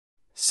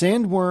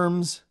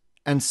Sandworms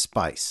and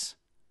spice.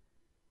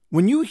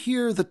 When you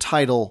hear the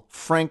title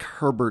Frank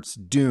Herbert's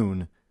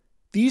Dune,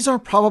 these are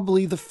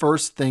probably the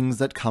first things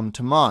that come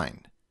to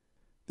mind.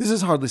 This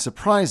is hardly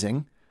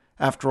surprising.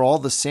 After all,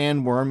 the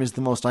sandworm is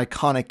the most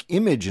iconic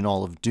image in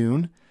all of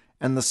Dune,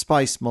 and the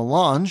spice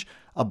melange,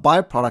 a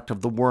byproduct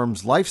of the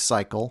worm's life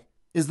cycle,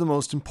 is the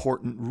most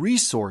important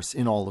resource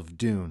in all of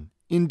Dune.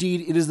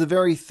 Indeed, it is the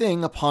very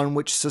thing upon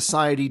which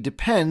society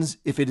depends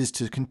if it is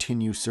to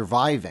continue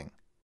surviving.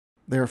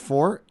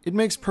 Therefore, it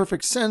makes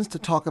perfect sense to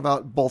talk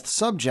about both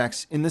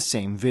subjects in the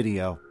same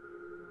video.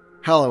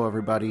 Hello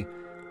everybody,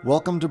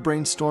 welcome to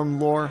Brainstorm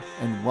Lore,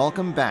 and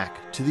welcome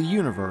back to the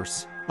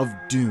universe of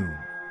Dune.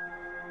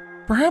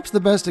 Perhaps the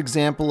best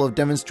example of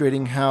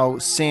demonstrating how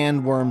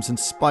sandworms and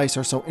spice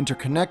are so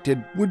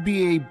interconnected would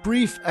be a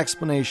brief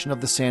explanation of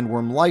the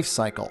sandworm life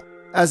cycle,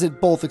 as it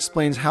both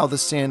explains how the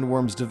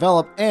sandworms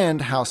develop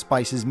and how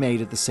spice is made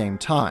at the same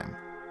time.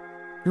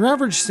 Your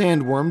average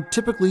sandworm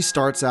typically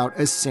starts out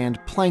as sand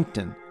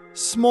plankton,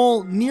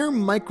 small,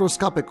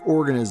 near-microscopic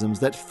organisms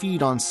that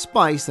feed on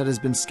spice that has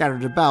been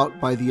scattered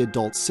about by the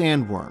adult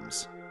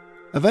sandworms.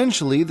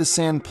 Eventually, the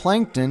sand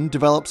plankton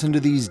develops into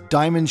these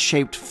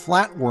diamond-shaped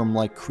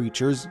flatworm-like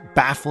creatures,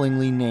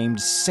 bafflingly named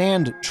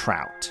sand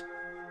trout.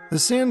 The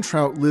sand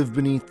trout live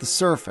beneath the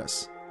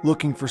surface,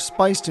 looking for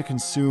spice to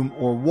consume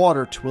or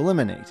water to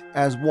eliminate,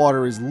 as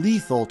water is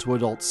lethal to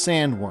adult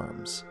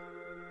sandworms.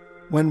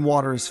 When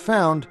water is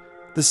found,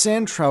 the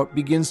sand trout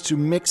begins to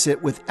mix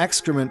it with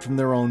excrement from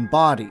their own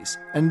bodies,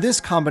 and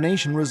this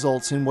combination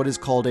results in what is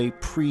called a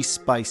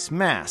pre-spice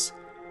mass.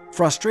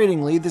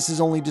 Frustratingly, this is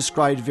only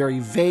described very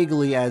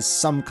vaguely as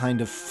some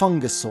kind of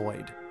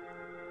fungusoid.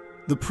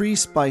 The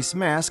pre-spice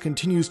mass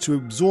continues to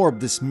absorb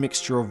this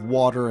mixture of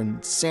water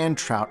and sand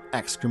trout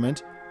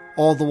excrement,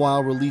 all the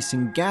while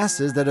releasing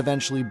gases that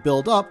eventually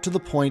build up to the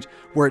point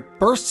where it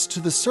bursts to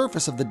the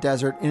surface of the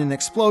desert in an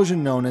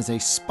explosion known as a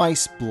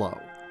spice blow.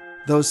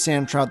 Those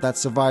sand trout that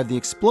survive the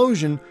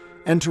explosion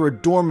enter a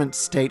dormant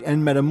state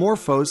and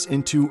metamorphose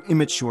into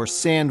immature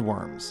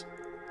sandworms.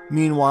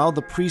 Meanwhile,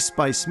 the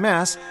pre-spice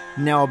mass,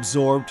 now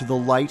absorbed to the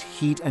light,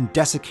 heat, and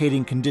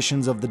desiccating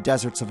conditions of the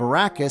deserts of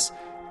Arrakis,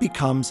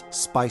 becomes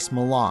spice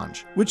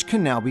melange, which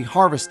can now be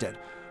harvested,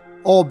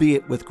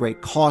 albeit with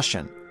great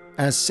caution,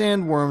 as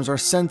sandworms are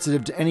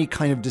sensitive to any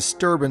kind of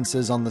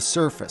disturbances on the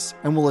surface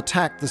and will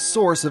attack the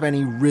source of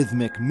any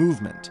rhythmic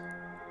movement.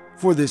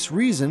 For this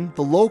reason,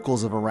 the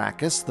locals of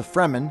Arrakis, the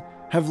Fremen,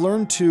 have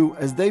learned to,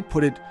 as they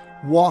put it,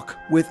 walk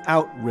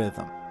without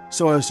rhythm,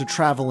 so as to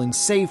travel in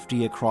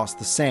safety across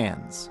the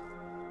sands.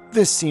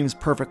 This seems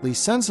perfectly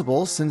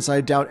sensible, since I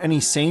doubt any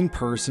sane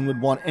person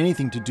would want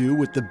anything to do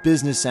with the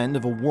business end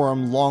of a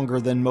worm longer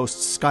than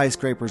most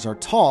skyscrapers are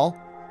tall,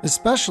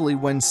 especially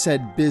when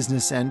said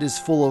business end is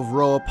full of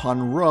row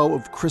upon row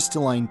of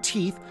crystalline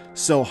teeth,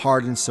 so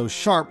hard and so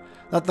sharp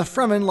that the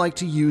Fremen like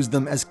to use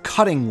them as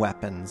cutting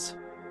weapons.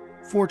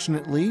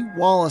 Fortunately,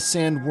 while a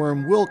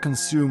sandworm will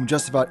consume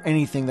just about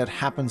anything that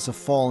happens to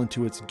fall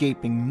into its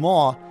gaping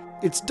maw,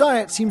 its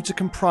diet seems to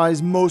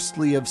comprise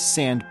mostly of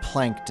sand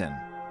plankton.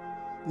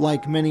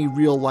 Like many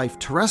real-life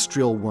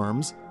terrestrial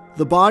worms,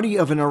 the body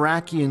of an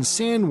Arakian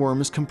sandworm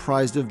is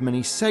comprised of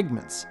many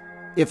segments.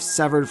 If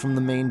severed from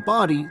the main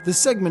body, the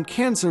segment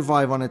can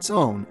survive on its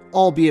own,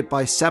 albeit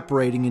by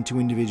separating into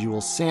individual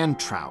sand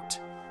trout.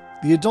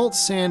 The adult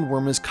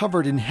sandworm is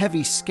covered in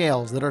heavy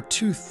scales that are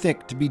too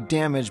thick to be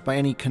damaged by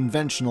any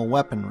conventional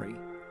weaponry.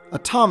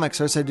 Atomics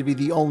are said to be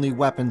the only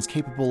weapons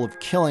capable of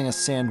killing a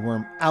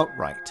sandworm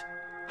outright.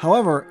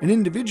 However, an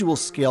individual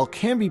scale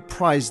can be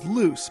prized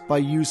loose by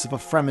use of a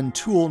Fremen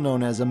tool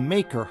known as a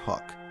maker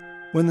hook.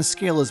 When the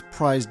scale is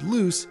prized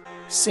loose,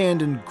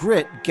 sand and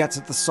grit gets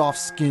at the soft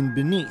skin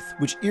beneath,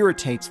 which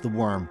irritates the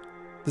worm.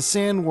 The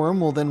sandworm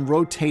will then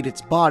rotate its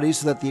body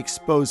so that the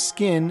exposed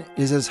skin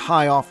is as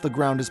high off the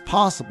ground as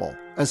possible,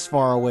 as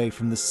far away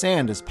from the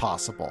sand as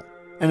possible,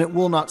 and it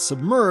will not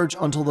submerge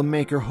until the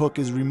maker hook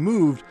is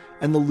removed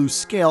and the loose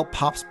scale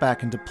pops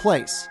back into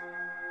place.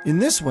 In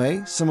this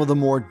way, some of the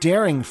more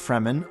daring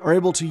Fremen are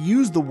able to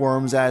use the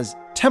worms as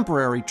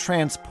temporary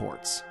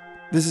transports.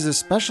 This is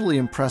especially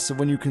impressive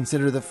when you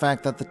consider the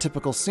fact that the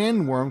typical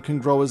sandworm can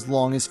grow as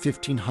long as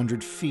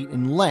 1,500 feet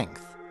in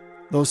length,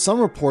 though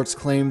some reports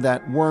claim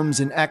that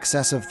worms in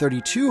excess of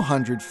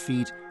 3,200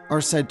 feet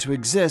are said to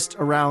exist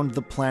around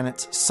the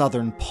planet's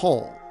southern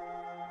pole.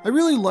 I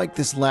really like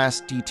this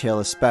last detail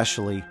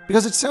especially,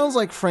 because it sounds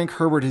like Frank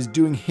Herbert is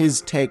doing his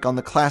take on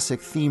the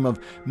classic theme of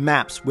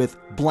maps with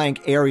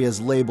blank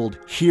areas labeled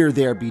 "Here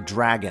There Be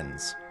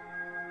Dragons."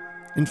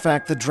 In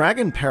fact, the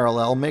dragon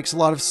parallel makes a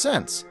lot of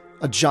sense.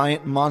 A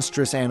giant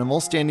monstrous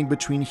animal standing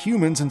between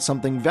humans and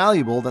something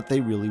valuable that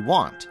they really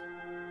want.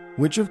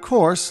 Which of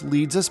course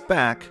leads us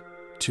back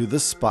to the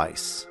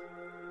spice.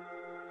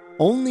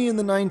 Only in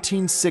the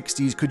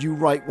 1960s could you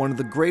write one of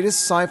the greatest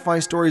sci-fi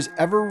stories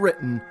ever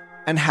written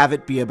and have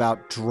it be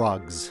about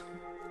drugs.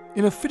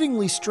 In a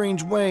fittingly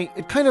strange way,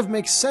 it kind of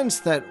makes sense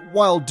that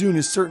while Dune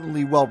is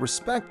certainly well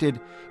respected,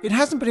 it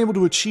hasn't been able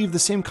to achieve the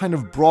same kind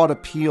of broad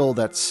appeal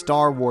that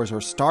Star Wars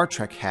or Star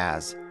Trek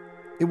has.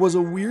 It was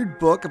a weird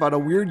book about a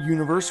weird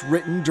universe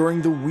written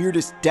during the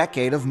weirdest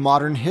decade of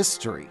modern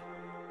history.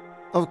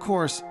 Of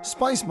course,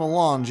 spice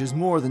melange is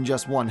more than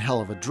just one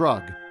hell of a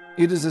drug.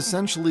 It is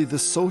essentially the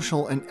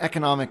social and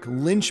economic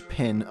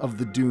linchpin of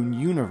the Dune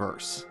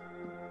universe.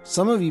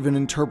 Some have even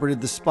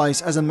interpreted the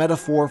spice as a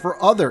metaphor for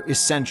other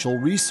essential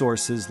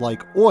resources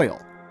like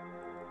oil.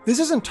 This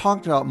isn't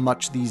talked about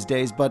much these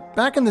days, but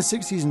back in the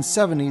 60s and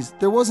 70s,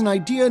 there was an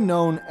idea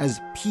known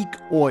as peak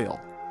oil.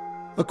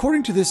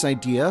 According to this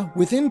idea,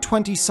 within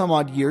 20 some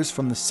odd years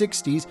from the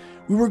 60s,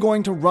 we were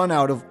going to run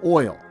out of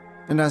oil.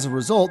 And as a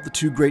result, the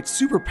two great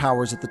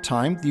superpowers at the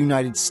time, the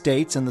United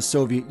States and the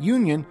Soviet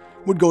Union,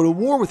 would go to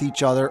war with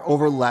each other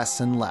over less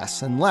and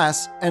less and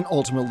less, and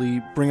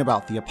ultimately bring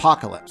about the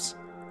apocalypse.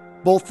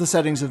 Both the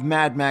settings of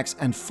Mad Max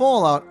and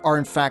Fallout are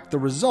in fact the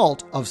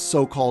result of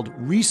so-called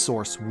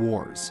resource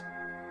wars.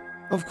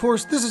 Of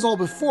course, this is all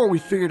before we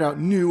figured out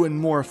new and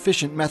more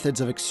efficient methods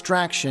of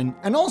extraction,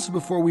 and also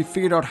before we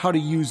figured out how to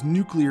use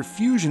nuclear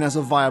fusion as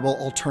a viable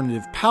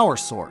alternative power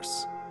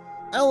source.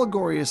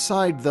 Allegory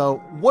aside, though,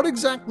 what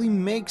exactly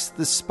makes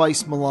the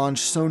spice melange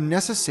so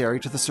necessary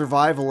to the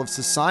survival of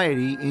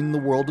society in the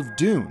world of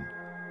Dune?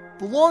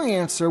 The long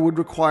answer would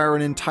require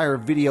an entire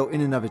video in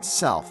and of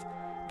itself,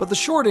 but the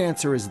short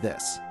answer is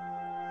this.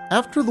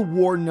 After the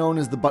war known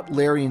as the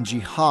Butlerian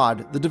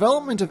Jihad, the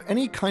development of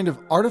any kind of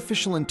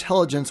artificial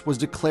intelligence was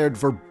declared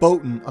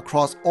verboten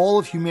across all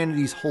of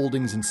humanity's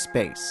holdings in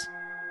space.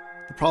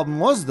 The problem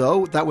was,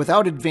 though, that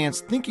without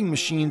advanced thinking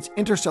machines,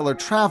 interstellar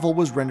travel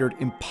was rendered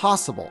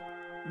impossible.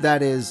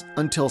 That is,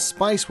 until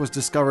spice was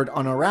discovered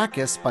on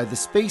Arrakis by the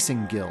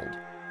Spacing Guild.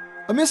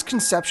 A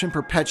misconception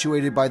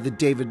perpetuated by the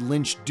David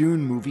Lynch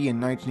Dune movie in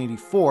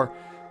 1984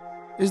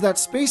 is that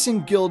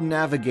Spacing Guild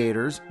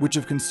navigators, which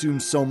have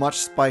consumed so much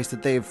spice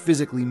that they have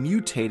physically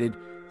mutated,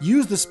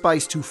 use the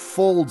spice to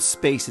fold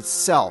space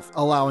itself,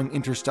 allowing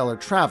interstellar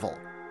travel.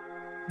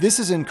 This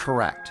is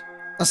incorrect.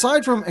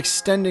 Aside from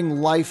extending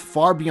life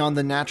far beyond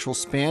the natural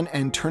span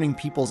and turning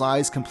people's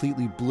eyes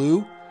completely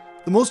blue,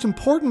 the most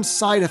important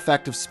side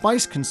effect of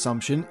spice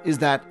consumption is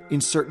that, in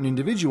certain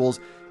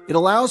individuals, it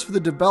allows for the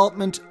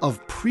development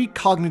of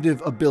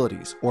precognitive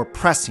abilities, or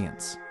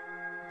prescience.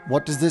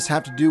 What does this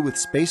have to do with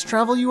space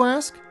travel, you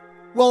ask?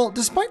 Well,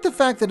 despite the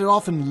fact that it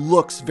often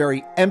looks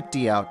very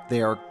empty out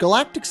there,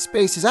 galactic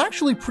space is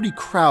actually pretty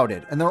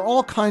crowded, and there are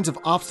all kinds of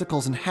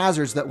obstacles and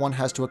hazards that one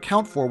has to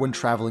account for when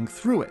traveling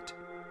through it.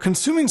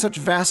 Consuming such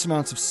vast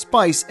amounts of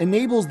spice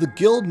enables the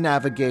guild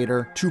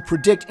navigator to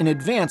predict in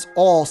advance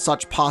all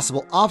such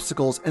possible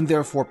obstacles and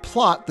therefore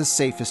plot the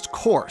safest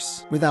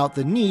course, without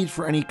the need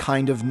for any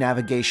kind of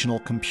navigational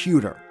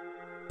computer.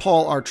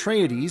 Paul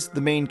Atreides,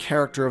 the main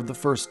character of the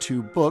first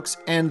two books,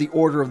 and the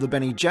Order of the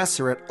Bene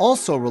Gesserit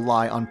also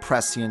rely on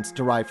prescience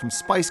derived from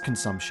spice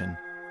consumption.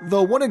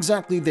 Though what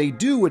exactly they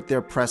do with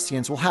their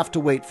prescience will have to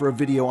wait for a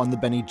video on the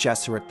Bene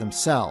Gesserit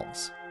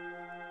themselves.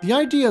 The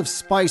idea of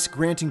spice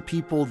granting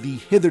people the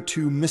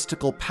hitherto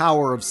mystical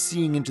power of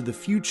seeing into the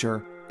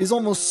future is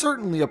almost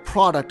certainly a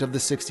product of the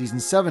 60s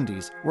and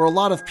 70s, where a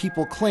lot of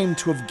people claim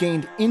to have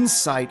gained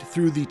insight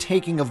through the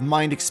taking of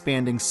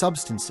mind-expanding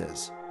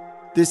substances.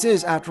 This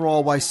is, after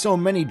all, why so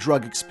many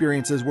drug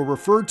experiences were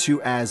referred to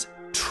as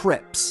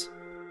trips.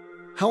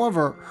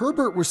 However,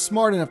 Herbert was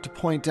smart enough to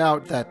point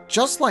out that,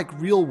 just like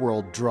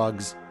real-world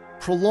drugs,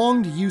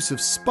 prolonged use of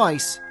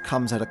spice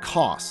comes at a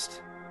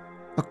cost.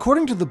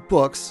 According to the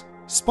books,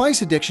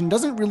 spice addiction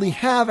doesn't really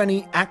have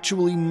any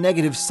actually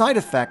negative side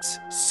effects,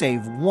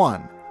 save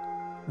one.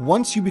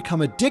 Once you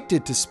become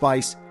addicted to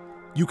spice,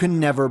 you can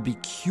never be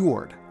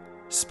cured.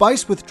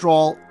 Spice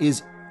withdrawal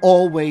is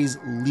always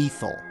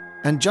lethal.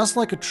 And just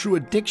like a true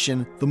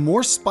addiction, the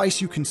more spice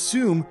you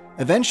consume,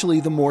 eventually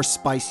the more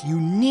spice you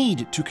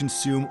need to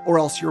consume, or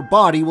else your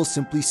body will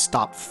simply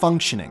stop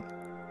functioning.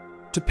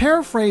 To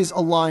paraphrase a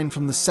line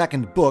from the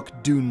second book,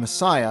 Dune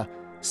Messiah,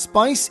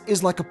 spice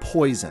is like a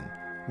poison,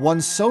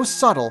 one so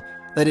subtle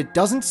that it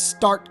doesn't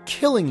start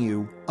killing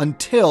you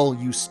until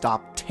you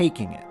stop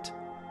taking it.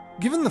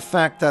 Given the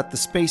fact that the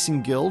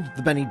Spacing Guild,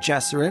 the Bene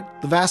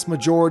Gesserit, the vast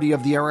majority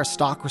of the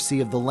aristocracy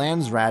of the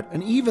Landsrat,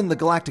 and even the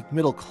galactic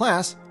middle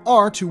class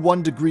are to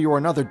one degree or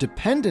another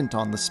dependent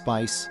on the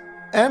spice,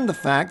 and the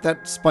fact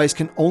that spice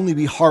can only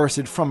be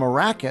harvested from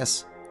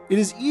Arrakis, it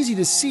is easy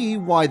to see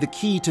why the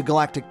key to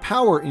galactic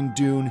power in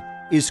Dune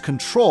is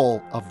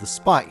control of the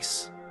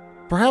spice.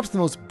 Perhaps the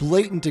most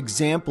blatant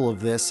example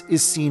of this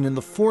is seen in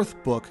the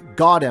fourth book,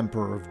 God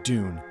Emperor of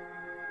Dune.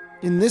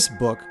 In this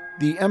book,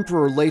 the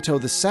Emperor Leto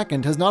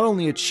II has not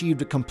only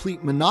achieved a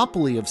complete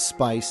monopoly of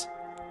spice,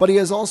 but he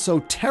has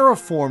also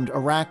terraformed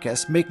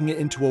Arrakis, making it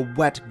into a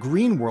wet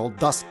green world,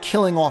 thus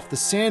killing off the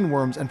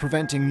Sandworms and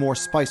preventing more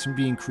spice from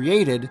being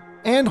created,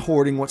 and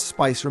hoarding what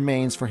spice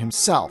remains for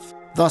himself,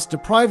 thus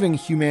depriving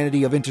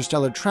humanity of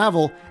interstellar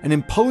travel and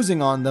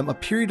imposing on them a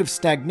period of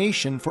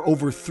stagnation for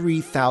over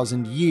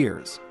 3,000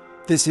 years.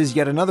 This is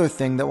yet another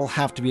thing that will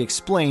have to be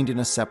explained in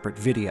a separate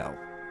video.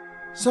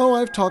 So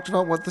I've talked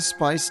about what the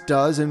spice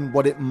does and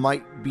what it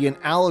might be an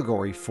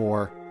allegory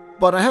for,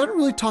 but I haven't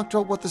really talked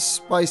about what the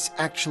spice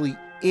actually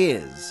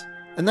is.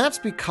 And that's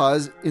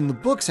because, in the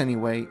books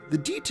anyway, the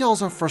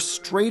details are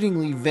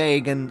frustratingly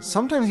vague and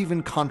sometimes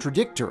even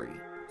contradictory.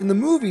 In the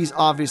movies,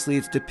 obviously,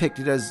 it's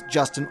depicted as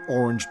just an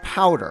orange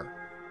powder.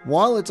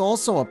 While it's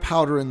also a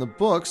powder in the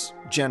books,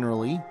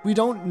 generally, we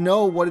don't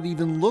know what it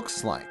even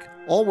looks like.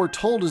 All we're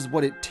told is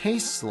what it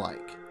tastes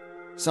like.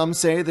 Some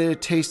say that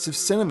it tastes of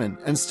cinnamon,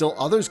 and still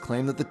others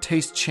claim that the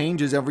taste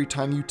changes every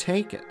time you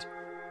take it.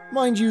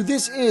 Mind you,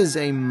 this is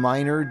a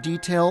minor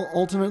detail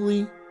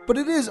ultimately, but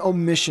it is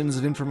omissions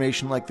of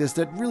information like this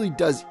that really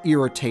does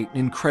irritate an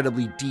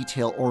incredibly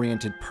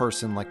detail-oriented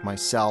person like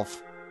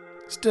myself.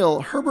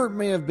 Still, Herbert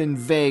may have been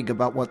vague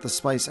about what the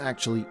spice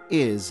actually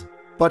is,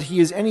 but he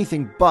is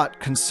anything but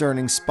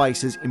concerning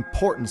spice's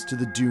importance to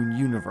the Dune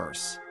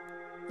universe.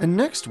 And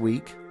next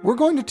week, we're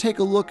going to take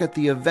a look at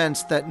the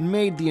events that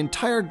made the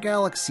entire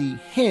galaxy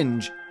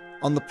hinge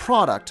on the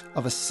product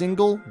of a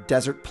single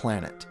desert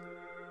planet.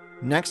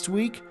 Next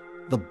week,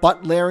 the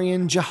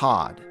Butlerian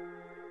Jihad.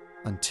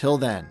 Until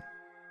then.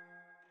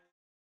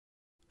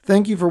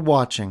 Thank you for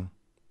watching.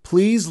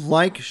 Please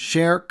like,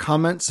 share,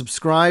 comment,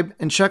 subscribe,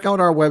 and check out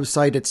our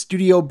website at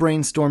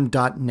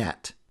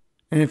studiobrainstorm.net.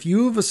 And if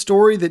you have a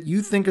story that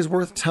you think is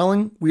worth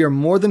telling, we are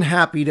more than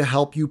happy to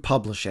help you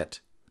publish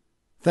it.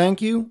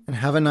 Thank you, and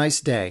have a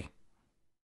nice day.